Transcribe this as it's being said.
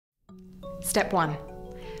Step 1.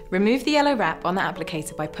 Remove the yellow wrap on the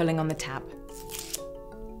applicator by pulling on the tab.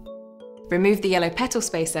 Remove the yellow petal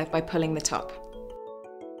spacer by pulling the top.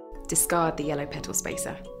 Discard the yellow petal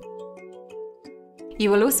spacer. You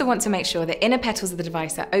will also want to make sure the inner petals of the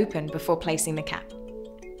device are open before placing the cap,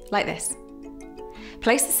 like this.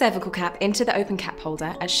 Place the cervical cap into the open cap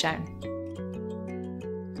holder as shown.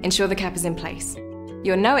 Ensure the cap is in place.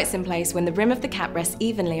 You'll know it's in place when the rim of the cap rests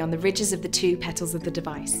evenly on the ridges of the two petals of the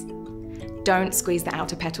device. Don't squeeze the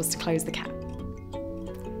outer petals to close the cap.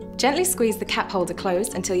 Gently squeeze the cap holder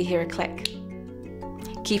closed until you hear a click.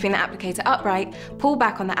 Keeping the applicator upright, pull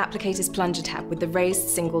back on the applicator's plunger tab with the raised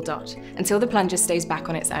single dot until the plunger stays back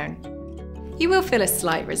on its own. You will feel a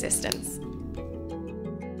slight resistance.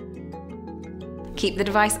 Keep the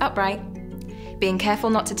device upright, being careful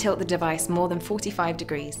not to tilt the device more than 45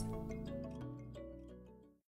 degrees.